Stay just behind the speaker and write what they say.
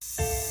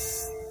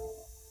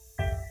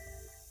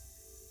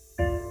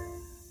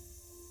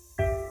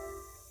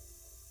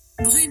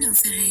Bruno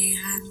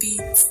Ferreira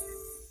Beat.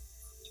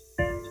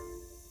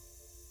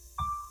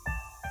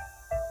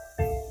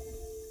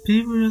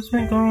 People just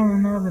been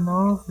calling up and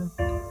often,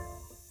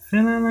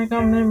 feeling like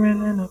I'm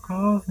living in a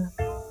coffin.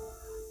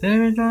 They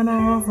been trying to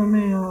offer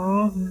me an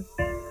office.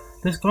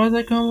 The scars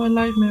that come with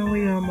life, man,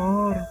 we are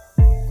mortal.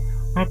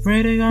 I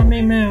pray they got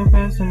me mail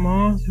past the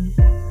monsters.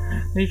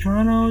 They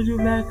trying to hold you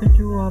back cause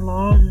you are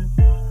larger.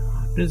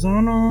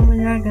 Dishonor on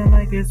me acting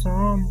like it's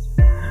harmless.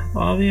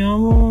 I'll be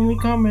humble when we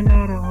coming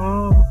out of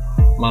harbor.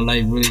 My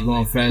life really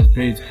going fast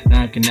paced.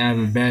 Now I can have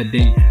a bad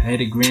day. I had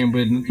a grand,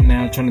 but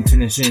now I'm trying to turn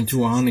that shit into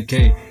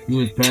 100K. You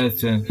was past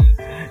tense.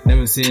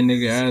 Never see a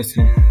nigga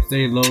asking.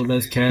 Stay low,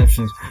 less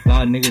captions. A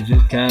lot of niggas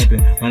just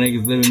capping. My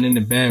niggas living in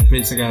the bad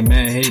place. I got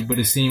mad hate, but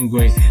it seemed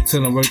great.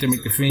 Selling work to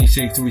make the fiend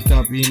shake till we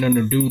stop eating on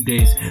the due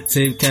days.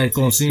 Save cash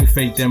gon' seem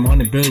fake. Them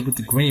 100 bills with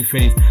the green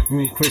face.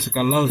 Real Chris, I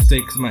got love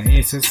steak cause my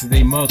ancestors,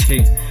 they mud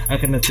cakes. I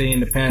cannot stay in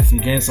the past and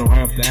again, so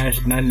high off the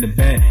ash, not in the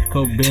bag.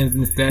 Cold bins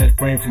in the stash,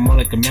 praying for more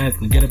like a mask.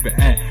 Get up and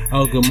act. I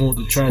was gonna move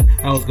the trust.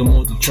 I was gonna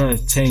move the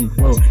trust. Change,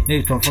 bro.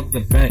 Niggas tryna fuck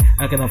the back.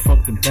 I cannot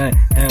fuck the back.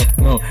 Hell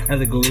no. I had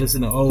to go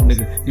listen to old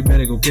niggas. You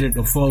better go get it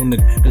the phone,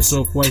 nigga. The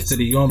soft white to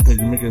the young bitch.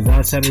 Niggas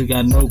outside we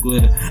got no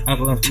glitter. I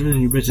can love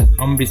you riches.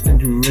 I'ma be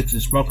stingy with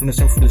riches. Sparking the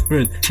stuff for the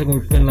spirits. They're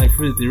gonna be feeling like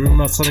frizz. They rim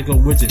my son to go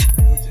with it.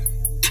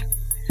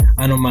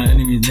 I know my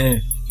enemy's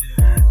there.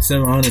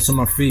 700 on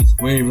my feet.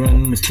 Way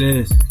running the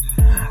stairs.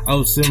 I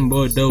was sitting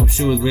boy dope.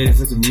 Shit was waiting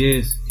for some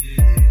years.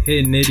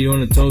 Hitting 80 on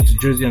the toes to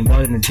Jersey, I'm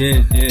dodging the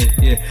dead,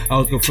 yeah. I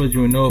was gonna put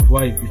you in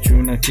off-white, but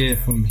you not care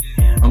for me.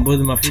 I'm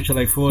building my future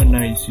like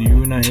Fortnite, so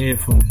you not here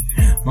for me.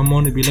 My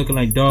money be looking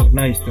like dark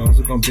nights, though,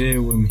 so gonna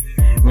bear with me.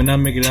 When I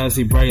make it out, I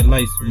see bright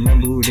lights,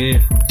 remember who there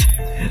for me.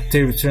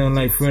 Tables sound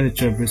like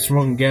furniture, been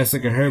smoking gas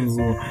like a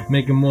herbivore.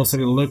 Making more so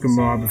they looking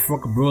more, I've been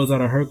fucking bros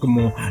out of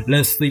Herkimer.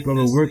 Less sleep, I've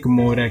been working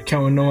more. That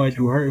counting noise,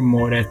 you hurting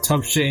more. That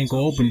tough shit ain't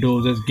gonna open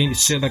doors, that's getting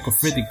shit like a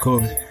 50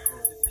 cord.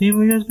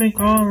 People just been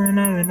calling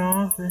up and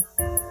often,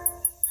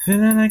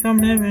 feeling like I'm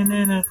living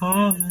in a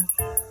coffin.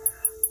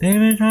 They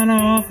been trying to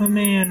offer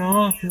me an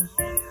office.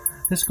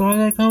 The scars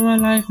that come with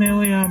life, man,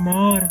 we are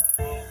mortal.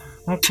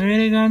 I pray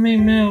they got me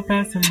mail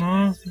past the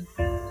monsters.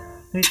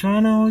 They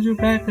trying to hold you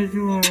back cause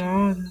you are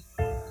larger.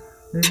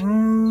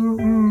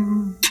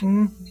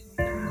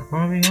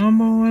 I'll be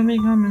humble when we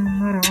coming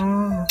out of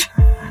harbor.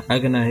 I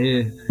cannot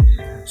hear,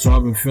 so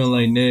I've been feeling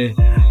like Ned.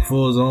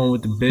 Full zone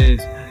with the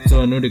beds,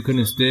 so I know they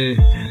couldn't stare.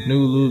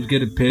 New loops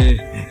get a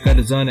pair, got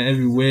designer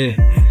everywhere.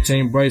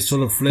 Chain bright,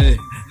 solar flare,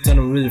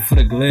 tunnel vision for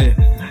the glare.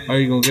 Are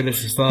you gonna get that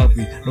shit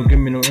sloppy? Don't give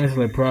me no answer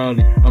like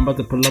proudly. I'm about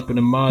to pull up in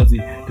the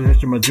Mozzie,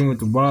 just my dream with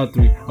the wild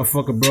 3. I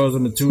fucking bros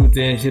on the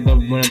Tuesday and shit up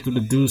when I through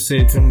the deuce.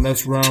 Say turn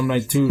that's round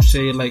like two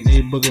shade like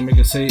a booger make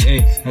it say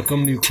hey. I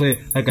come to you clear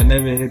like I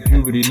never hit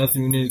puberty.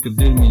 Nothing you need could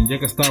do me. You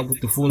can stop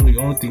with the foolery.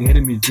 Only thing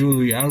hitting me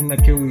jewelry. I do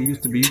not care what you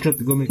used to be. You tried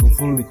to go make a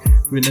fully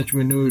with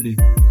natural annuity.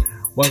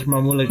 Watch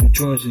my mood like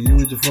insurance and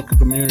use the fucking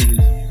communities.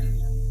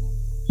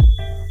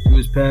 You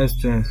was past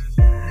tense.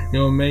 It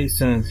don't make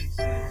sense.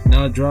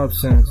 Now it drop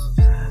sense.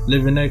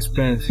 Living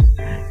expense.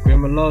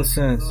 Grammar law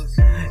sense.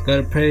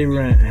 Gotta pay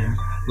rent.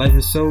 Life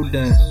is so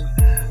dense.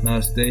 Now I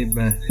stay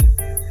back.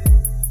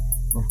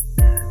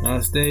 Now I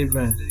stay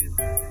back.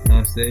 Now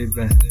I stay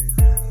back.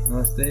 Now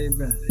I stay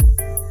back.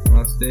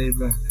 Now I stay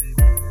back.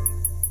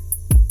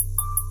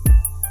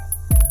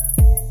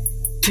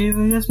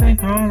 People just been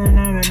calling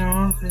up and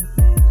often,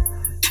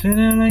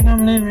 feeling like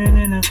I'm living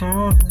in a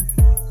coffin.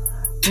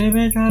 They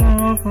been trying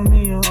to offer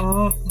me an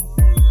offer.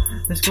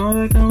 The scars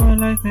that come with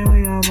life, man,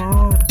 we are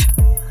mortal.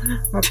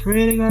 I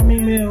pray they got me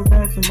mail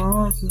past the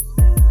monsters.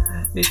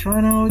 They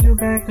trying to hold you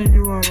back cause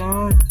you are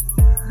larger.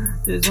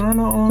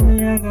 Dishonor on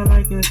me acting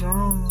like it's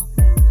harmless.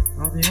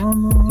 I'll be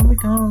humble when we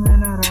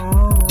coming out of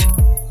harbor.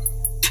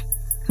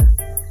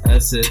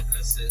 That's it.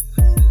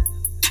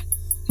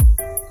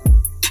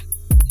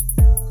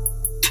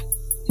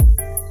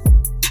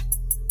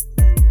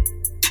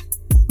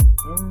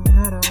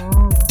 Out of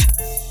harbor.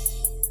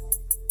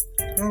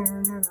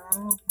 Coming out of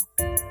harbor.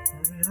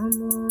 I'll be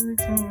humble when we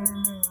coming